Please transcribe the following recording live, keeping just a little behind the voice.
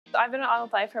I've been on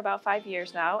with Life for about 5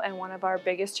 years now, and one of our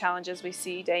biggest challenges we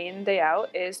see day in and day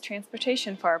out is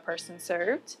transportation for our person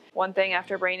served. One thing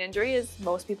after brain injury is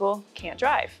most people can't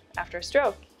drive. After a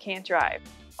stroke, can't drive.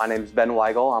 My name is Ben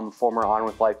Weigel. I'm a former On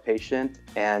With Life patient,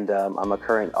 and I'm a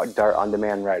current DART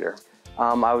on-demand rider.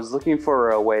 I was looking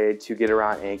for a way to get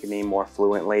around Ankeny more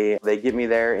fluently. They get me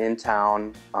there in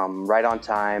town, right on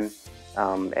time,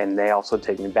 and they also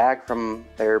take me back from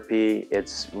therapy.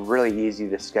 It's really easy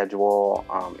to schedule.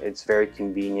 It's very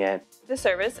convenient. The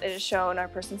service has shown our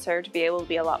person served to be able to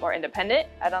be a lot more independent.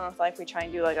 At On With Life, we try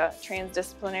and do like a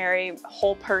transdisciplinary,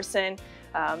 whole person,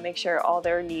 make sure all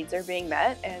their needs are being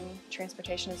met, and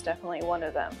transportation is definitely one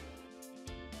of them.